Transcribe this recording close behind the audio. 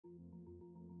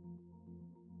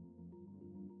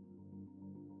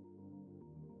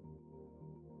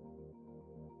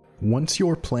Once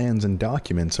your plans and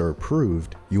documents are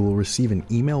approved, you will receive an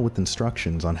email with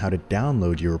instructions on how to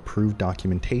download your approved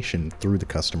documentation through the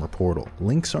customer portal.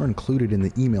 Links are included in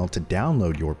the email to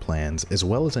download your plans, as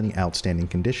well as any outstanding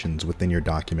conditions within your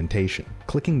documentation.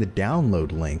 Clicking the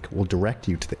download link will direct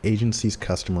you to the agency's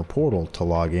customer portal to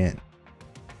log in.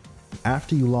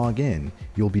 After you log in,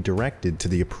 you'll be directed to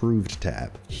the Approved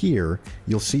tab. Here,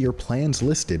 you'll see your plans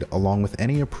listed along with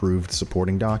any approved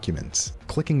supporting documents.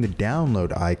 Clicking the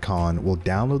download icon will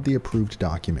download the approved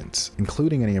documents,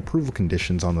 including any approval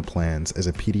conditions on the plans as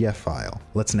a PDF file.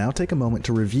 Let's now take a moment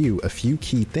to review a few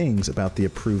key things about the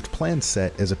approved plan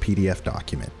set as a PDF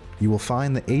document. You will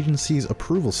find the agency's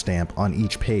approval stamp on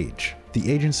each page. The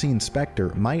agency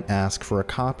inspector might ask for a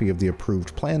copy of the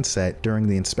approved plan set during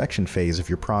the inspection phase of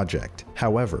your project.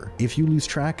 However, if you lose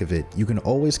track of it, you can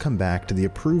always come back to the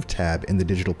Approved tab in the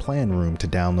digital plan room to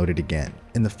download it again.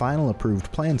 In the final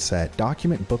approved plan set,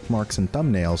 document bookmarks and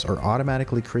thumbnails are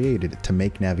automatically created to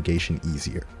make navigation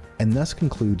easier. And thus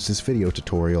concludes this video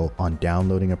tutorial on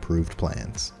downloading approved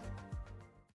plans.